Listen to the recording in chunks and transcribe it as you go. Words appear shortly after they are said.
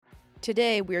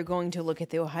Today, we are going to look at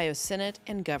the Ohio Senate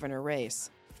and governor race.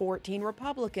 14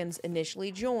 Republicans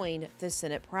initially joined the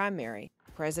Senate primary.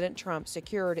 President Trump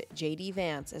secured J.D.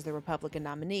 Vance as the Republican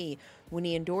nominee when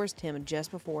he endorsed him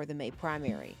just before the May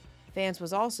primary. Vance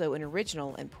was also an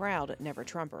original and proud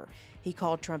never-Trumper. He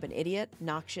called Trump an idiot,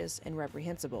 noxious, and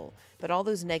reprehensible. But all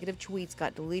those negative tweets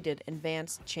got deleted, and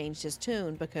Vance changed his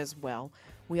tune because, well,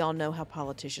 we all know how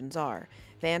politicians are.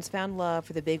 Vance found love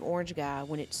for the big orange guy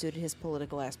when it suited his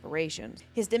political aspirations.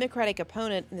 His Democratic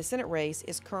opponent in the Senate race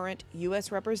is current U.S.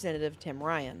 Representative Tim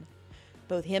Ryan.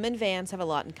 Both him and Vance have a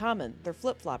lot in common. They're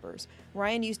flip-floppers.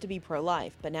 Ryan used to be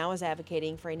pro-life, but now is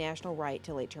advocating for a national right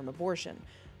to late-term abortion,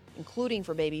 including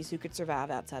for babies who could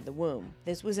survive outside the womb.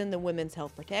 This was in the Women's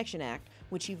Health Protection Act,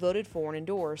 which he voted for and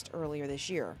endorsed earlier this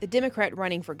year. The Democrat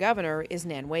running for governor is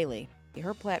Nan Whaley.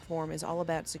 Her platform is all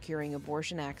about securing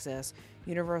abortion access,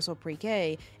 universal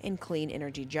pre-K, and clean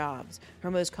energy jobs. Her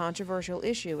most controversial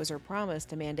issue is her promise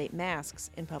to mandate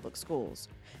masks in public schools.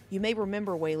 You may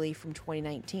remember Whaley from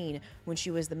 2019 when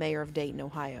she was the mayor of Dayton,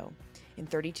 Ohio. In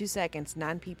 32 seconds,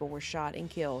 9 people were shot and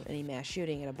killed in a mass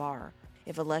shooting at a bar.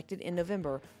 If elected in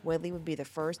November, Whaley would be the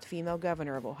first female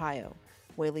governor of Ohio.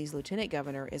 Whaley's lieutenant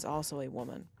governor is also a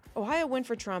woman. Ohio went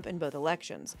for Trump in both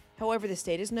elections. However, the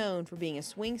state is known for being a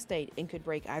swing state and could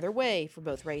break either way for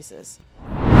both races.